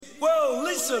Well,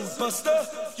 listen, Buster,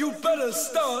 you better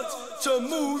start to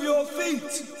move your feet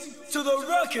to the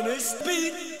rockin'est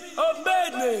beat of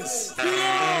madness.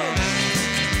 Yeah!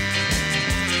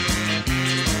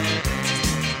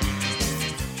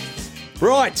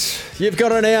 Right, you've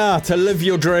got an hour to live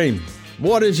your dream.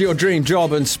 What is your dream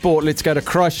job in sport? Let's go to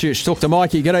Christchurch. Talk to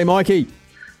Mikey. G'day, Mikey.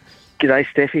 G'day,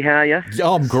 Steffi. How are you?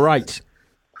 I'm great.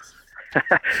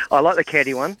 I like the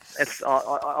caddy one.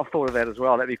 I've thought of that as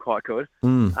well. That'd be quite good.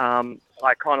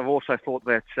 I kind of also thought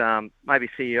that maybe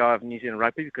CEO of New Zealand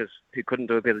Rugby, because who couldn't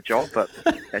do a better job, but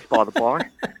that's by the by.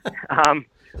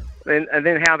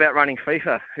 Then how about running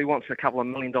FIFA? Who wants a couple of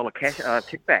 $1 million cash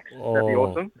kickbacks? That'd be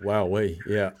awesome. Wow,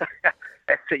 yeah.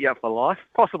 That'd set you up for life.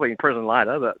 Possibly in prison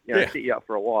later, but set you up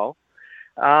for a while.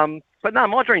 But no,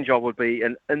 my dream job would be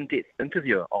an in-depth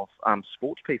interviewer of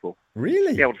sports people.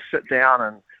 Really? Be able to sit down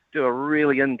and do a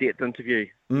really in-depth interview.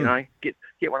 You know, get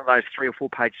one of those 3 or 4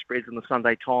 page spreads in the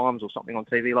Sunday Times or something on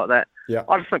TV like that. Yeah.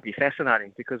 I just think it'd be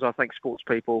fascinating, because I think sports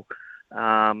people,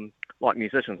 like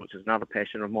musicians, which is another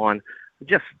passion of mine,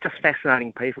 just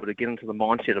fascinating people to get into the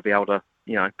mindset of be able to,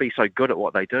 be so good at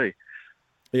what they do.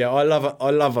 Yeah, I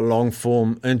love a long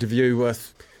form interview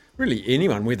with really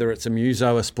anyone, whether it's a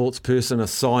muso, a sports person, a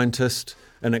scientist,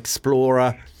 an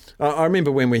explorer. I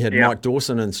remember when we had Mike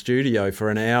Dawson in studio for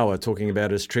an hour talking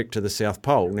about his trek to the South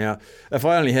Pole. Now, if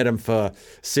I only had him for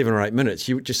 7 or 8 minutes,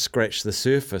 you would just scratch the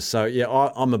surface. So, yeah,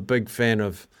 I'm a big fan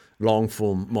of long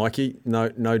form, Mikey. No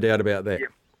doubt about that.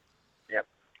 Yep.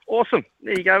 Awesome.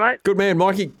 There you go, mate. Good man,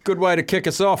 Mikey. Good way to kick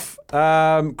us off.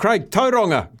 Craig,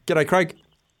 Tauranga. G'day, Craig.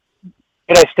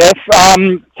 G'day, Steph.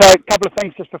 So a couple of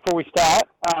things just before we start.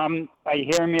 Are you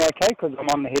hearing me okay? Because I'm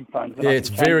on the headphones. Yeah, it's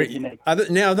very...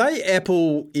 Now, are they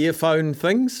Apple earphone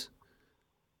things?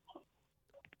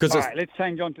 All right, let's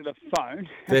change on to the phone.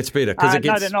 That's better, because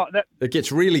no, they're not. It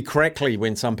gets really crackly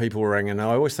when some people ring, and I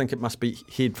always think it must be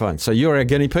headphones. So you're our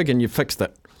guinea pig and you fixed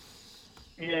it.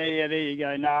 Yeah, there you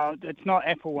go. No, it's not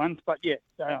Apple ones, but yeah,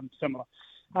 similar.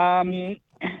 All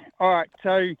right,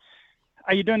 so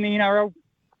are you doing the NRL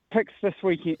picks this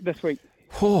week?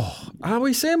 Oh, are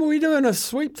we, Sam? Are we doing a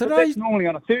sweep today? But that's normally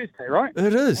on a Thursday, right?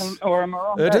 It is. Or am I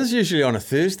wrong? It is usually on a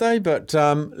Thursday, but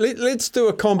let's do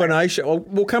a combination.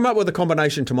 We'll come up with a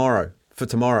combination tomorrow.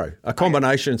 A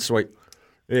combination sweep.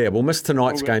 Yeah, we'll miss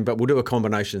tonight's game, but we'll do a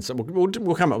combination. So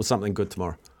we'll come up with something good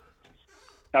tomorrow.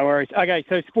 No worries. Okay,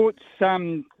 so sports,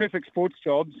 perfect sports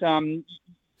jobs.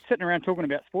 Sitting around talking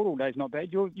about sport all day is not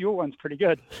bad. Your one's pretty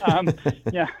good.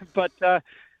 Yeah, but...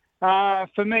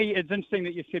 for me, it's interesting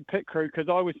that you said pit crew, because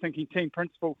I was thinking team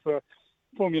principal for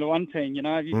Formula One team.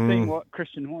 Have you seen what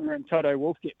Christian Horner and Toto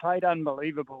Wolff get paid?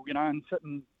 Unbelievable, and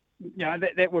sitting,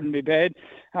 that wouldn't be bad.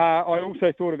 I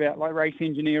also thought about like race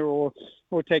engineer or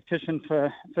tactician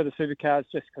for the supercars,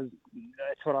 just because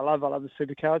that's what I love. I love the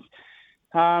supercars.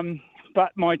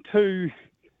 But my 2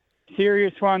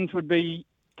 serious ones would be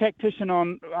tactician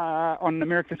on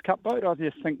America's Cup boat. I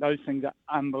just think those things are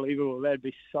unbelievable. That'd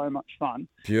be so much fun.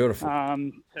 Beautiful.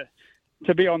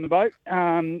 To be on the boat,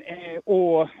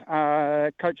 or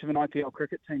coach of an IPL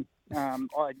cricket team.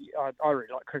 I really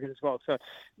like cricket as well. So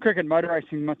cricket and motor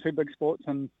racing, my 2 big sports,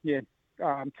 and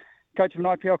coach of an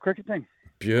IPL cricket team.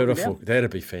 Beautiful. That'd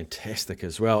be fantastic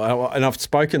as well. And I've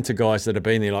spoken to guys that have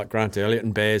been there, like Grant Elliott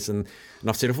and Baz, and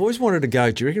I've said, I've always wanted to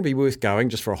go. Do you reckon it'd be worth going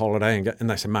just for a holiday? And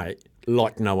they say, mate,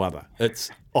 like no other. It's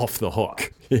off the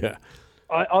hook. Yeah.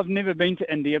 I've never been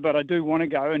to India, but I do want to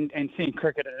go, and seeing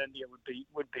cricket in India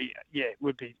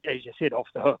would be, as you said, off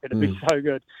the hook. It'd be so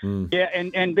good. Yeah,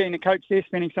 and being a coach there,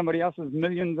 spending somebody else's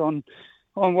millions on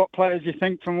what players you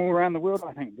think from all around the world,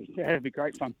 I think it'd be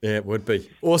great fun. Yeah, it would be.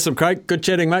 Awesome, Craig. Good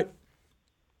chatting, mate.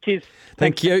 Cheers.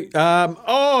 Thank you.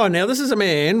 Now this is a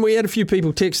man. We had a few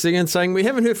people texting in saying we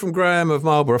haven't heard from Graham of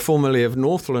Marlborough, formerly of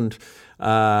Northland.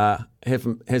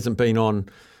 Hasn't been on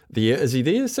the air. Is he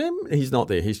there, Sam? He's not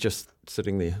there. He's just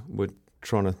sitting there. We're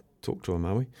trying to talk to him,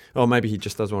 are we? Oh, maybe he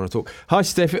just doesn't want to talk. Hi,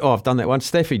 Steffi. Oh, I've done that one.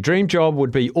 Steffi, dream job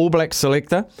would be All Black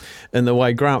selector in the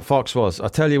way Grant Fox was. I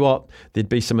tell you what, there'd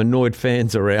be some annoyed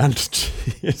fans around.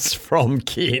 It's from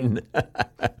Ken.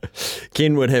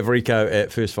 Ken would have Rico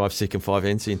at first 5, second 5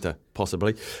 and centre,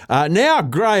 possibly. Now,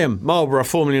 Graham, Marlborough,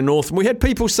 formerly North. We had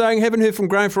people saying, haven't heard from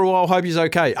Graham for a while, hope he's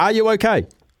okay. Are you okay?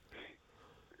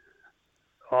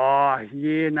 Oh,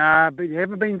 yeah, nah, but you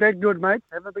haven't been that good, mate.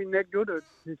 Haven't been that good.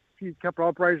 There's a couple of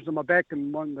operations on my back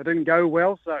and one that didn't go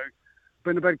well, so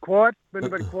been a bit quiet,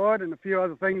 and a few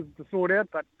other things to sort out.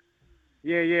 But,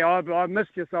 yeah, I missed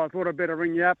you, so I thought I'd better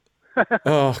ring you up.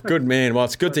 Oh, good man. Well,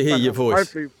 it's good to hear your voice.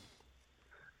 Hopefully,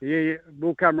 yeah,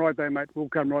 we'll come right there, mate. We'll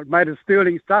come right. Made of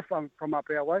sterling stuff from up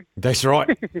our way. That's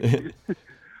right.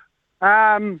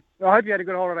 I hope you had a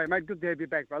good holiday, mate. Good to have you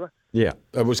back, brother. Yeah,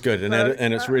 it was good,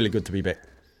 and it's really good to be back.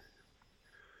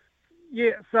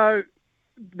 Yeah, so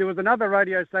there was another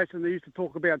radio station that used to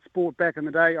talk about sport back in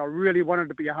the day. I really wanted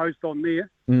to be a host on there,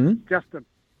 just to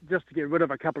get rid of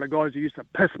a couple of guys who used to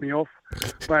piss me off,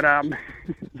 but as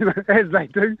they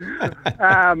do,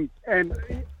 and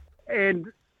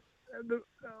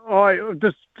I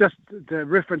just the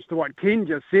reference to what Ken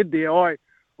just said there.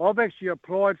 I've actually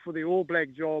applied for the All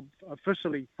Black job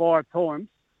officially 5 times,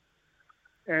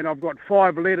 and I've got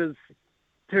 5 letters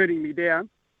turning me down.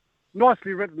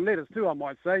 Nicely written letters too, I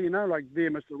might say. Like,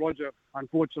 dear Mr. Roger,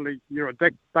 unfortunately you're a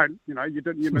dick. You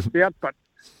missed out, but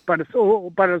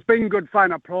it's been good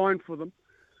fun applying for them,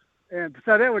 and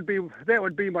so that would be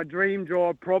my dream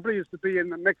job probably, is to be in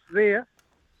the mix there.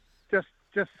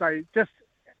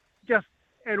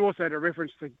 And also to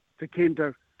reference to Ken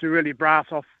to really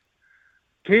brass off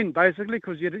Ken, basically,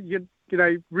 because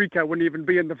Rico wouldn't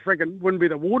be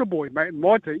the water boy, mate, in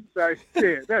my team. So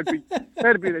yeah,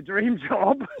 that'd be the dream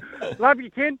job. Love you,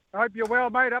 Ken. I hope you're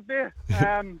well, mate, up there.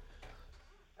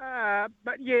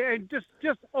 But yeah, and just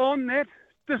on that,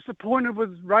 disappointed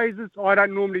with Razors. I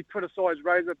don't normally criticise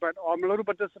Razor, but I'm a little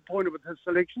bit disappointed with his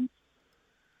selections.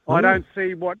 I don't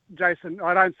think Jason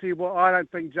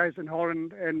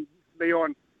Holland and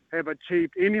Leon have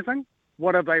achieved anything.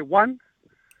 What have they won?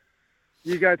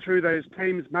 You go through those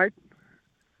teams, mate.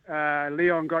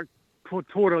 Leon got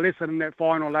taught a lesson in that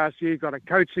final last year. He got a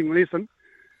coaching lesson,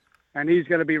 and he's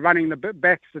going to be running the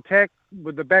backs attack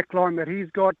with the back line that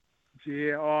he's got.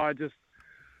 Yeah,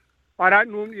 I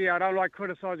don't like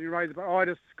criticising Razor, but I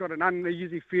just got an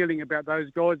uneasy feeling about those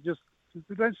guys.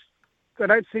 They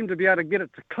don't seem to be able to get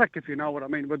it to click, if you know what I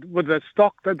mean, with the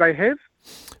stock that they have.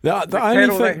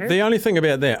 The only thing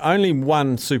about that, only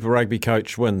one Super Rugby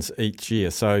coach wins each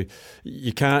year. So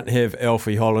you can't have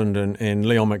Alfie Holland and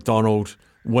Leon McDonald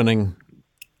winning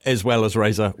as well as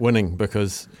Razor winning,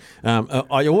 because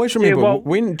I always remember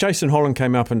when Jason Holland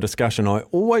came up in discussion, I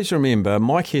always remember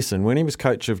Mike Hesson, when he was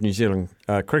coach of New Zealand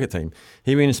cricket team,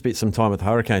 he went and spent some time with the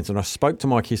Hurricanes, and I spoke to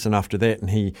Mike Hesson after that,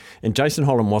 and Jason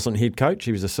Holland wasn't head coach,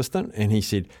 he was assistant, and he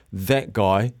said, that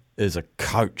guy is a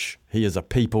coach. He is a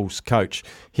people's coach.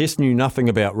 Hess knew nothing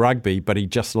about rugby, but he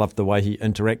just loved the way he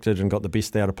interacted and got the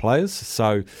best out of players.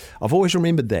 So I've always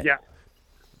remembered that.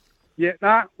 Yeah,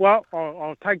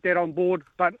 I'll take that on board.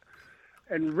 But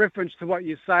in reference to what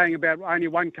you're saying about only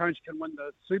one coach can win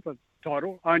the Super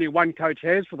title, only one coach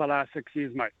has for the last 6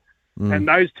 years, mate. And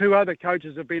those 2 other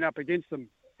coaches have been up against them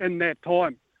in that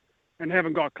time and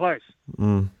haven't got close.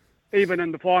 Even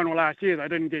in the final last year, they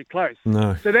didn't get close.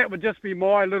 No. So that would just be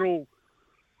my little,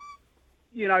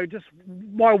 just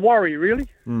my worry, really.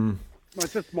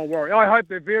 It's just my worry. I hope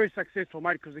they're very successful,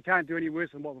 mate, because they can't do any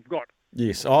worse than what we've got.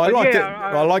 Yes, I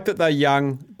like that they're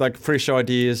young, they're fresh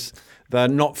ideas, they're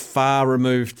not far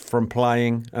removed from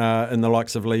playing in the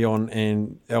likes of Leon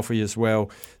and Alfie as well.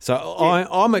 So yeah.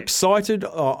 I'm excited,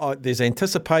 there's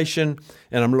anticipation,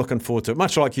 and I'm looking forward to it,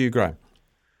 much like you, Graham.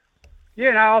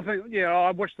 Yeah, no,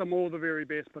 I wish them all the very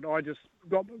best, but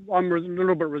I'm a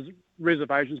little bit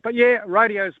reservations. But yeah,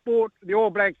 radio sport, the All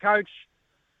Black coach.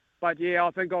 But yeah,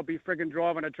 I think I'll be frigging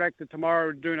driving a tractor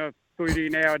tomorrow doing a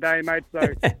 30-hour day, mate. So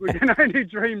we can only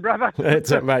dream, brother.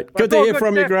 That's it, mate. Good to hear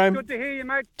from you, Graham. Good to hear you,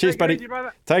 mate. Cheers, buddy. Take it easy,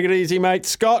 brother. Take it easy, mate.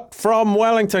 Scott from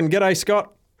Wellington. G'day,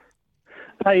 Scott.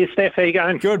 Hey, Steph. How you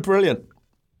going? Good, brilliant.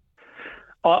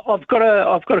 I've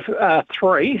got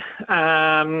 3.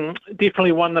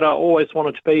 Definitely one that I always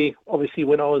wanted to be, obviously,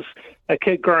 when I was a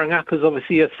kid growing up, is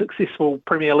obviously a successful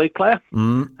Premier League player.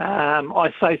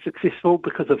 I say successful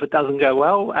because if it doesn't go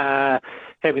well,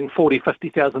 having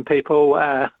 50,000 people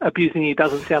abusing you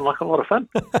doesn't sound like a lot of fun.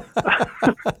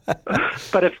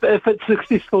 But if it's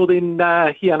successful, then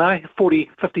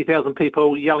 50,000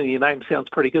 people yelling your name sounds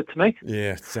pretty good to me.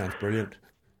 Yeah, sounds brilliant.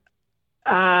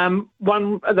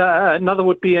 Another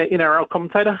would be an NRL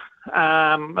commentator,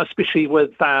 especially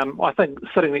with I think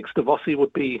sitting next to Vossi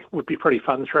would be pretty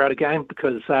fun throughout a game,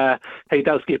 because he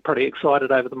does get pretty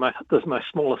excited over the most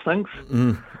smallest things.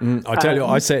 I tell you,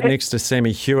 I sat next to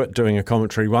Sammy Hewitt doing a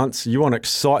commentary once. You want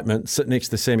excitement? Sit next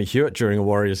to Sammy Hewitt during a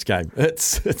Warriors game.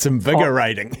 It's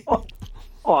invigorating.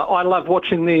 I love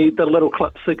watching the little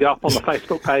clips that go up on the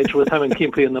Facebook page with him and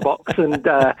Kempy in the box, and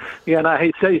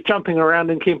he's jumping around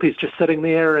and Kempy's just sitting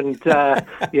there, and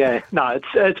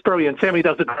it's brilliant. Sammy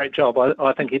does a great job.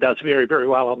 I think he does very, very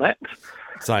well on that.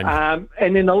 Same.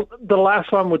 And then the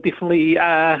last one would definitely,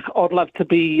 I'd love to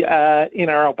be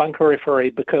NRL bunker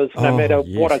referee, because no matter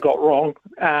what I got wrong,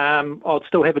 I'd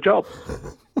still have a job.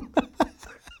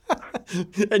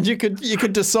 And you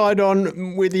could decide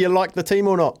on whether you like the team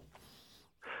or not.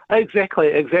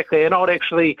 Exactly. And I'd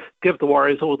actually give the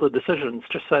Warriors all the decisions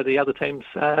just so the other teams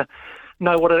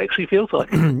know what it actually feels like.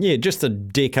 Yeah, just a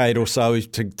decade or so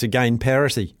to gain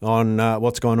parity on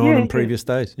what's gone on in previous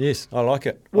days. Yes, I like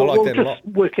it. I like that a lot.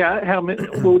 We'll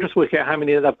just work out how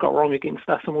many they've got wrong against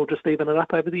us, and we'll just even it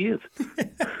up over the years.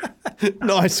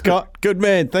 Nice, Scott. Good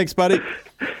man. Thanks, buddy.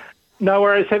 No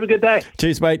worries. Have a good day.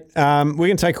 Cheers, mate. We're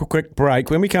going to take a quick break.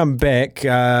 When we come back,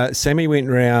 Sammy went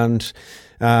round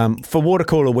for Water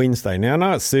Cooler Wednesday. Now, I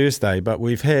know it's Thursday, but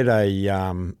we've had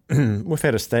a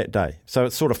stat day, so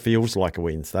it sort of feels like a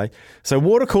Wednesday. So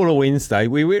Water Cooler Wednesday,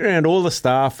 we went around all the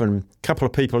staff and a couple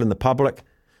of people in the public.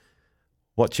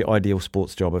 What's your ideal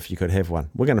sports job if you could have one?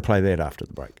 We're going to play that after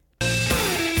the break.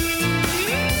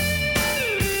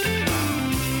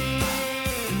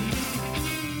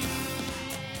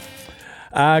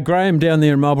 Graham down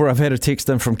there in Marlborough, I've had a text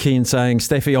in from Ken saying,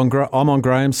 Staffy, I'm on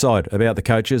Graham's side about the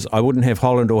coaches. I wouldn't have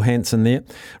Holland or Hansen there.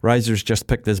 Razor's just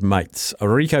picked his mates.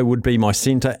 Rico would be my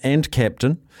centre and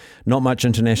captain. Not much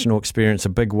international experience, a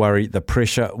big worry. The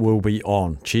pressure will be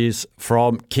on. Cheers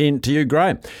from Ken to you,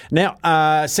 Graham. Now,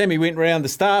 Sammy went round the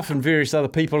staff and various other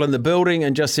people in the building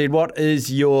and just said, what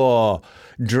is your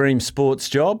dream sports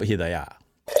job? Here they are.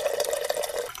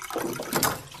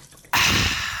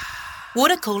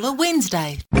 Water Cooler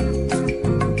Wednesday.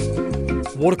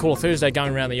 Water Cooler Thursday,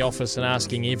 going around the office and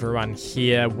asking everyone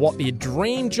here what their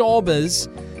dream job is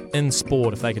in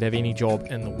sport. If they could have any job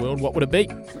in the world, what would it be?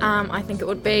 I think it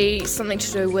would be something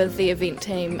to do with the event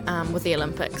team with the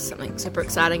Olympics, something super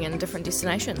exciting in different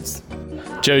destinations.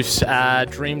 Juice,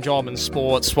 dream job in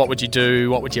sports, what would you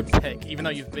do? What would you pick? Even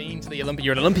though you've been to the Olympics,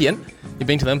 you're an Olympian, you've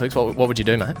been to the Olympics, what would you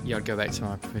do, mate? Yeah, I'd go back to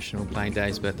my professional playing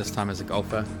days, but this time as a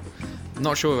golfer. I'm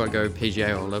not sure if I'd go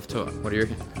PGA or Live Tour. What do you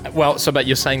reckon? Well, but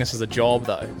you're saying this is a job,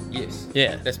 though? Yes.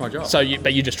 Yeah. That's my job.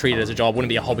 But you just treat it as a job. Wouldn't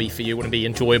be a hobby for you. Wouldn't be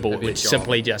enjoyable. It's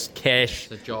simply just cash.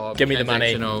 It's a job. Give me the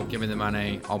money. Give me the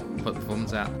money. I'll put the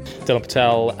forms out. Dylan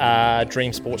Patel,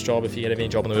 dream sports job. If you had any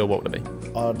job in the world, what would it be?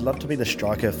 I'd love to be the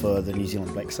striker for the New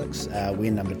Zealand Black Six. Wear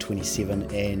number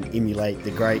 27 and emulate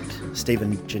the great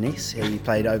Stephen Jeunesse. He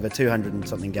played over 200 and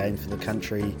something games for the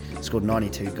country, scored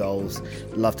 92 goals.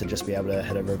 Love to just be able to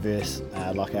hit a reverse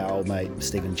like our old mate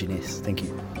Stephen Jeunesse. Thank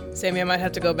you. Sammy, I might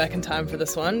have to go back in time for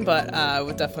this one, but I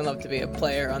would definitely love to be a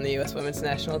player on the US women's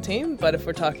national team. But if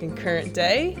we're talking current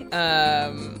day,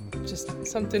 just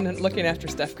something looking after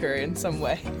Steph Curry in some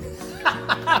way.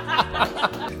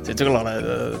 So it took a lot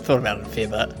of thought about it a fair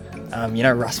bit.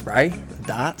 Russ Bray,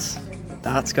 darts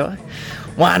guy.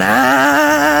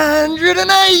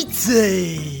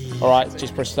 180! All right,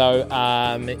 Jess Bristow,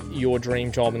 your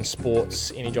dream job in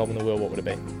sports, any job in the world, what would it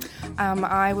be?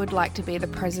 I would like to be the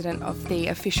president of the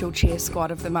official cheer squad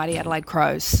of the Mighty Adelaide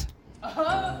Crows.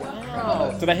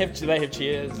 Wow. Do they have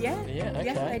cheers? Yeah, okay. Yeah,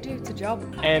 they do. It's a job.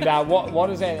 And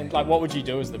what is that? And what would you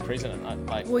do as the president?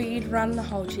 Well, you'd run the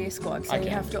whole cheer squad, so you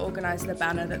have to organise the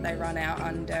banner that they run out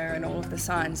under and all of the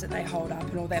signs that they hold up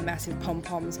and all their massive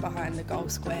pom-poms behind the goal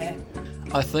square.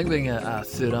 I think being a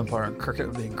third umpire in cricket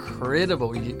would be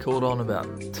incredible. You get called on about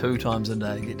 2 times a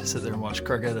day. You get to sit there and watch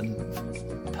cricket and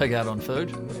pig out on food.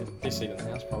 Yeah, best seat in the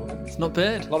house, probably. It's not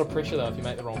bad. A lot of pressure, though, if you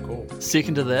make the wrong call.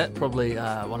 Second to that, probably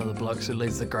one of the blokes who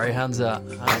leads the greyhounds out.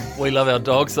 We love our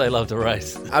dogs, they love to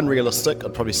race. Unrealistic,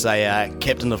 I'd probably say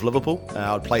captain of Liverpool.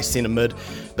 I'd play centre mid,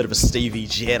 bit of a Stevie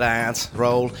Gerrard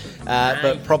role,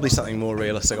 but probably something more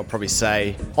realistic. I'd probably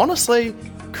say, honestly,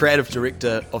 creative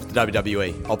director of the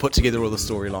WWE. I'll put together all the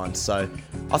storylines, so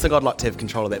I think I'd like to have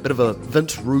control of that. Bit of a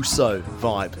Vince Russo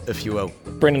vibe, if you will.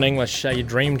 Brendan English, your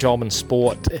dream job in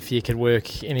sport, if you could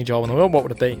work any job in the world, what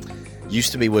would it be?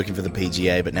 Used to be working for the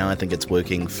PGA, but now I think it's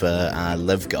working for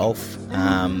Live Golf.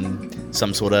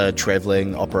 Some sort of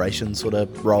travelling operations sort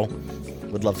of role.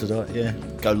 Would love to do it, yeah.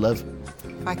 Go Live.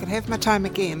 If I could have my time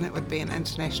again, it would be an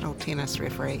international tennis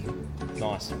referee.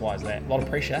 Nice. Why is that? A lot of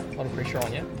pressure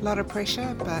on you? A lot of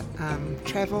pressure, but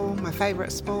travel, my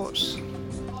favourite sport,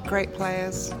 great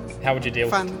players. How would you deal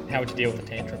fun. How would you deal with the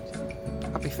tantrums?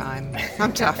 I'll be fine.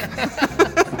 I'm tough.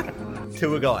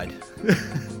 Tour guide.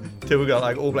 Tour guide,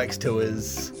 like All Blacks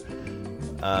tours.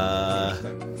 I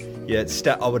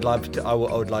would like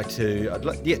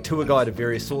to tour guide of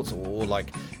various sorts, or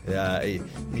like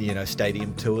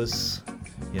stadium tours.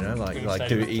 Well,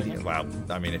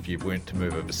 I mean, if you weren't to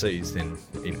move overseas, then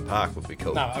Eden Park would be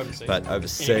cool. No, overseas. But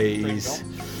overseas,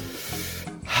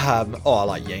 I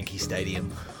like Yankee Stadium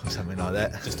or something like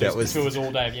that. Just tours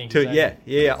all day of Yankee Stadium.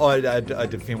 Yeah. I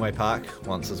did Fenway Park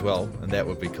once as well, and that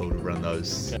would be cool to run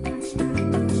those.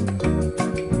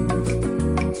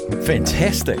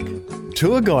 Fantastic.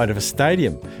 Tour guide of a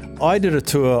stadium. I did a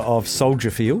tour of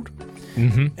Soldier Field.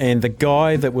 And the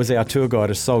guy that was our tour guide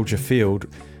at Soldier Field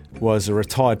was a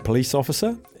retired police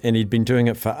officer, and he'd been doing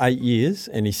it for 8 years,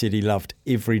 and he said he loved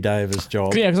every day of his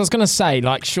job. Yeah, because I was going to say,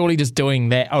 like, surely just doing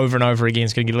that over and over again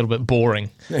is going to get a little bit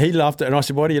boring. He loved it, and I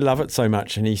said, why do you love it so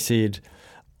much? And he said,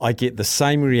 I get the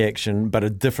same reaction, but a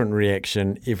different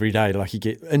reaction every day. Like, you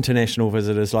get international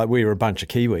visitors, like we were a bunch of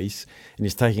Kiwis, and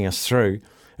he's taking us through,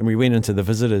 and we went into the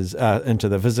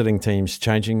visiting team's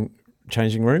changing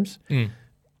rooms.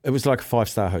 It was like a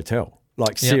 5-star hotel.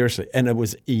 Like, seriously. And it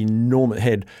was enormous.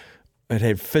 It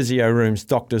had physio rooms,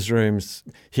 doctor's rooms,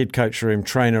 head coach room,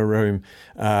 trainer room,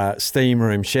 steam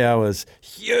room, showers,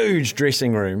 huge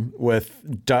dressing room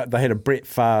they had a Brett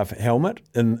Favre helmet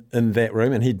in that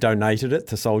room, and he donated it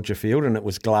to Soldier Field, and it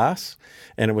was glass,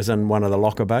 and it was in one of the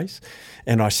locker bays.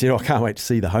 And I said, I can't wait to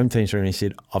see the home team's room. And he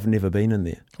said, I've never been in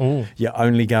there. Ooh. You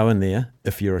only go in there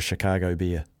if you're a Chicago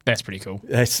Bear. That's pretty cool.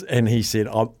 And he said,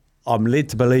 I'm led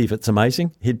to believe it's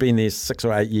amazing. He'd been there 6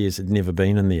 or 8 years, had never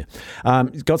been in there.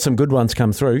 He's got some good ones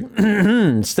come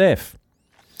through. Steph,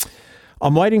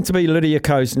 I'm waiting to be Lydia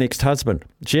Ko's next husband.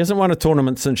 She hasn't won a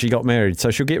tournament since she got married, so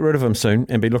she'll get rid of him soon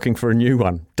and be looking for a new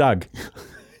one. Doug.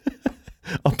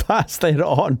 I'll pass that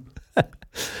on.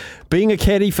 Being a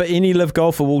caddy for any live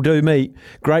golfer will do me.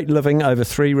 Great living over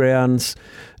 3 rounds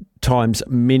times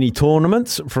many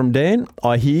tournaments. From Dan,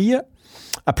 I hear you.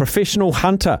 A professional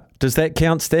hunter. Does that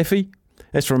count, Staffy?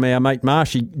 That's from our mate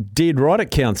Marshy. Dead right, it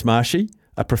counts, Marshy.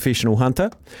 A professional hunter.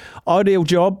 Ideal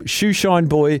job, shoe shine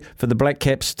boy for the Black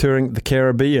Caps touring the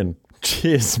Caribbean.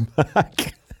 Cheers,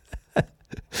 Mark.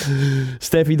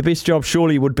 Staffy, the best job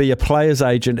surely would be a player's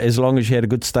agent, as long as you had a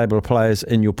good stable of players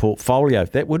in your portfolio.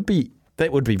 That would be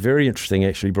very interesting,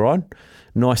 actually, Brian.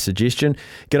 Nice suggestion.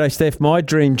 G'day, Steph. My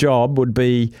dream job would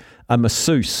be a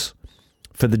masseuse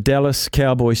for the Dallas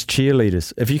Cowboys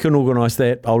cheerleaders. If you can organise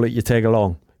that, I'll let you tag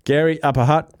along. Gary, Upper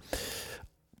Hutt,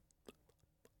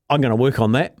 I'm going to work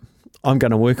on that.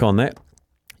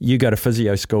 You go to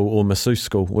physio school or masseuse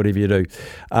school, whatever you do.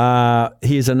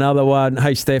 Here's another one.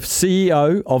 Hey, Steph,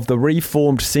 CEO of the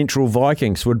reformed Central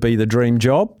Vikings would be the dream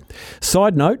job.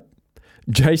 Side note,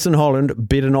 Jason Holland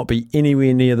better not be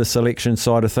anywhere near the selection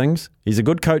side of things. He's a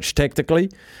good coach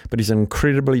tactically, but he's an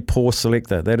incredibly poor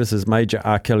selector. That is his major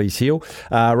Achilles heel.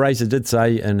 Razor did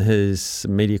say in his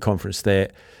media conference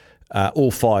that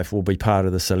all 5 will be part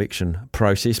of the selection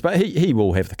process, but he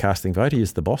will have the casting vote. He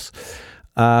is the boss.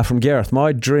 From Gareth,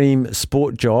 my dream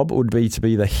sport job would be to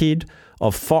be the head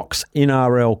of Fox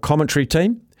NRL commentary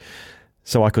team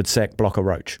so I could sack Blocker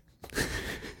Roach.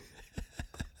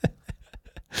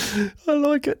 I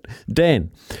like it. Dan,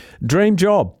 dream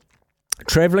job,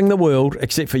 travelling the world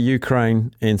except for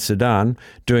Ukraine and Sudan,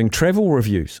 doing travel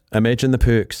reviews. Imagine the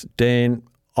perks. Dan,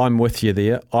 I'm with you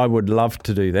there. I would love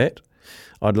to do that.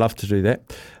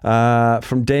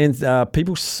 From Dan,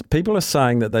 people are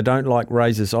saying that they don't like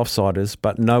Razor's offsiders,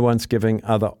 but no one's giving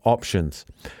other options.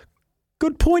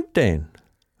 Good point, Dan.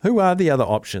 Who are the other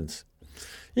options?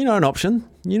 You know an option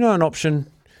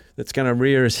that's going to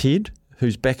rear his head,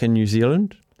 who's back in New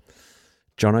Zealand?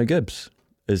 Jono Gibbs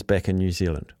is back in New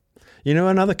Zealand. You know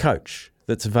another coach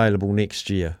that's available next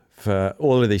year for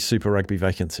all of these Super Rugby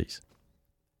vacancies?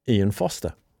 Ian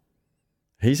Foster.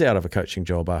 He's out of a coaching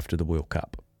job after the World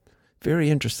Cup. Very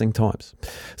interesting times.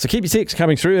 So keep your text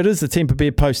coming through. It is the Temper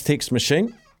Bed Post text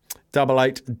machine.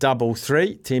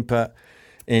 8833. Temper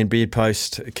and Bed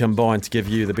Post combined to give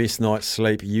you the best night's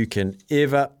sleep you can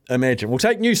ever imagine. We'll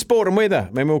take news, sport and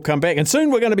weather, and we'll come back. And soon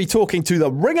we're going to be talking to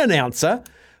the ring announcer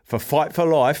for Fight for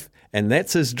Life, and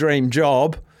that's his dream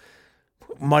job.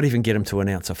 Might even get him to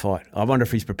announce a fight. I wonder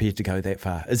if he's prepared to go that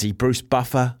far. Is he Bruce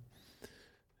Buffer?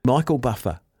 Michael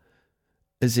Buffer?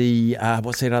 Is he,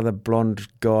 what's that other blonde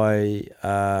guy?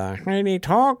 And he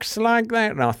talks like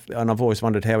that. And I've always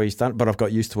wondered how he's done it, but I've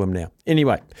got used to him now.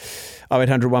 Anyway,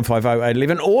 0800 150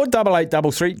 811 or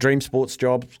 8833 Dream Sports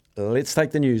Jobs. Let's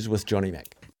take the news with Johnny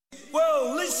Mac.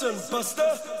 Well, listen,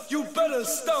 Buster, you better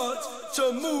start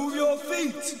to move your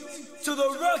feet to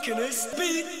the rockinest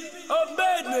beat of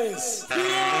madness.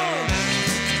 Yeah!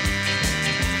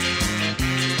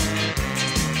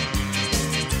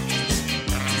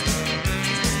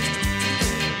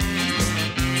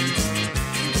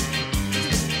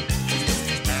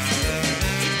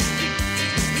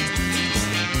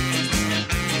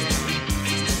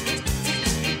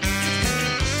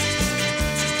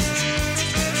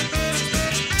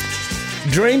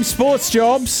 Dream Sports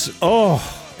Jobs.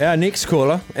 Oh, our next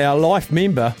caller, our life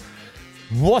member.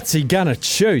 What's he going to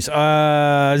choose?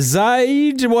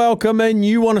 Zaid, welcome in.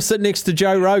 You want to sit next to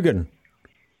Joe Rogan?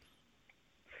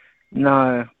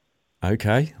 No.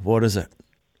 Okay, what is it?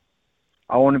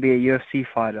 I want to be a UFC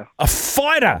fighter. A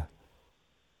fighter?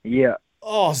 Yeah.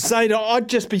 Oh, Zayda, I'd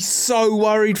just be so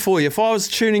worried for you. If I was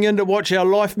tuning in to watch our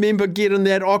life member get in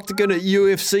that octagon at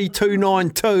UFC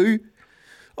 292,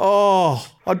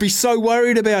 I'd be so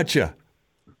worried about you.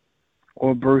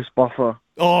 Or Bruce Buffer.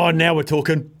 Oh, now we're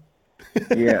talking.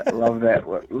 Yeah, love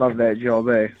that job,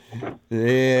 eh?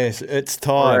 Yes, it's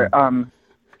time. Or,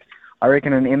 I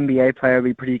reckon an NBA player would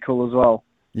be pretty cool as well.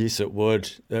 Yes, it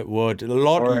would. It would.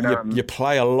 You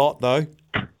play a lot, though.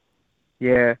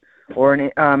 Yeah, or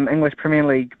an English Premier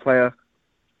League player.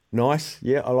 Nice.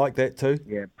 Yeah, I like that too.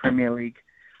 Yeah, Premier League.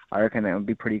 I reckon that would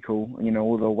be pretty cool. You know,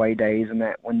 all the away days and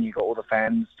that when you got all the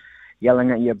fans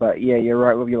yelling at you. But yeah, you're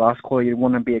right with your last call. You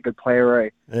want to be a good player, eh?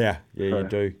 Yeah, you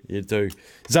do.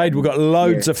 Zaid, we've got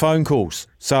loads of phone calls.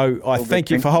 So I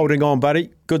thank you for holding on, buddy.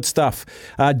 Good stuff.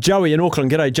 Joey in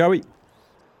Auckland. G'day, Joey.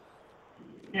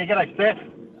 Yeah, g'day, Steph.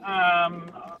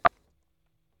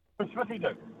 What's Smithy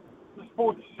do? The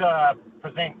sports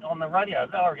present on the radio.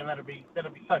 I reckon that'd be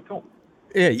so cool.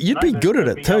 Yeah, you'd be good at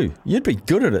it too. You'd be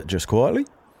good at it, just quietly.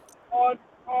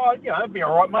 Yeah, it'd be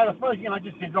all right, mate. I suppose,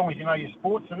 just as long as you know your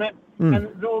sports and that. And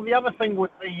the other thing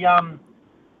would be,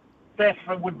 Steph,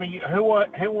 would be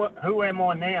who am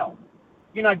I now?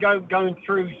 Going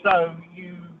through. So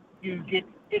you get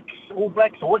ex All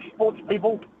Blacks or ex sports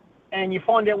people, and you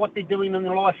find out what they're doing in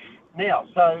their life now.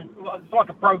 So it's like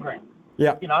a program.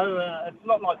 Yeah. It's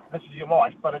not like this is your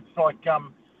life, but it's like,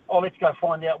 let's go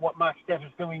find out what Mark Staff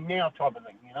is doing now type of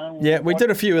thing, Yeah, we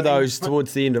did a few of those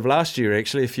towards the end of last year,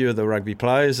 actually, a few of the rugby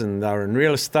players, and they were in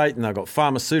real estate, and they've got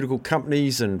pharmaceutical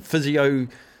companies and physio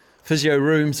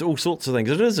rooms, all sorts of things.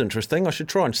 It is interesting. I should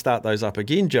try and start those up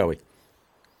again, Joey.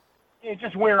 Yeah,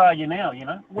 just where are you now,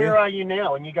 Where are you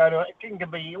now? And you go to, it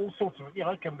can be all sorts of,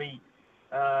 it can be,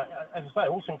 as I say,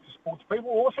 all sorts of sports people,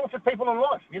 all sorts of people in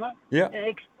life, Yeah.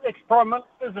 Ex-prime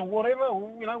ministers or whatever,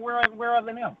 where are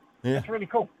they now? Yeah. That's really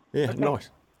cool. Yeah, nice.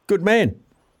 Good man.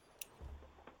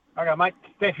 Okay, mate.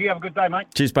 Steph, you have a good day, mate.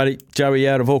 Cheers, buddy. Joey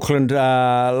out of Auckland.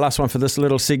 Last one for this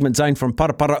little segment. Zane from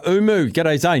Paraparaumu.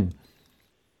 G'day, Zane.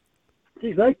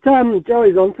 Geez, mate.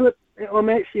 Joey's onto it. I'm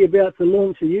actually about to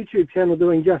launch a YouTube channel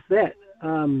doing just that.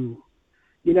 In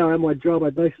my job, I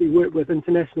basically work with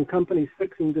international companies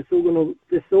fixing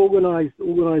disorganised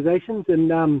organisations.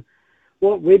 And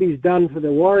what Webby's done for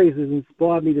the Warriors has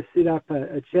inspired me to set up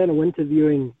a channel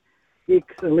interviewing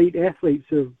ex-elite athletes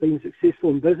who have been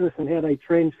successful in business and how they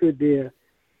transferred their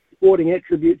sporting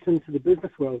attributes into the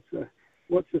business world. So,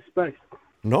 watch the space.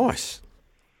 Nice.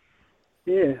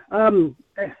 Yeah. And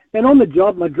on the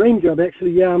job, my dream job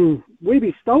actually,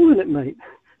 Webby's stolen it, mate.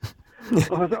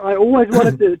 I always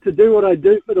wanted to do what I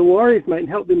do for the Warriors, mate, and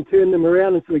help them turn them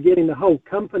around and sort of getting the whole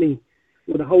company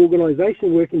or the whole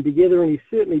organisation working together, and he's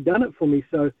certainly done it for me.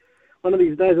 So one of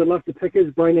these days I'd love to pick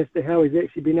his brain as to how he's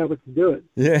actually been able to do it.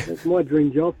 Yeah. That's my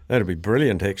dream job. That'd be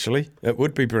brilliant, actually. It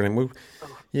would be brilliant.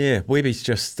 Yeah, Webby's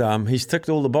just, he's ticked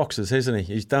all the boxes, hasn't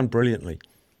he? He's done brilliantly.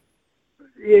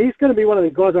 Yeah, he's going to be one of the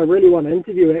guys I really want to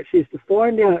interview, actually, is to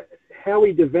find out how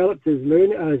he developed his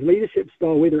leadership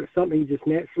style, whether it's something he just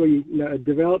naturally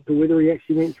developed or whether he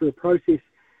actually went through a process,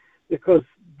 because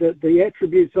the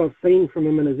attributes I've seen from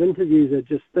him in his interviews are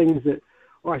just things that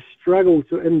I struggle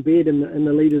to embed in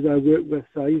the leaders I work with.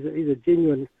 So he's a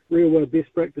genuine, real-world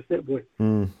best practice, that boy.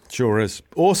 Sure is.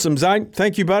 Awesome, Zane.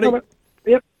 Thank you, buddy.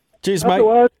 Yep. Cheers, Up mate. the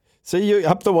wires. See you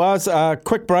up the wires.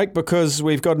 Quick break because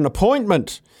we've got an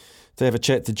appointment to have a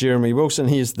chat to Jeremy Wilson.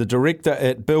 He is the director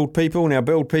at Build People. Now,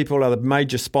 Build People are the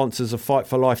major sponsors of Fight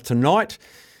for Life tonight,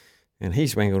 and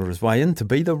he's wangled his way in to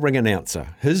be the ring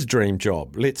announcer. His dream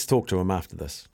job. Let's talk to him after this.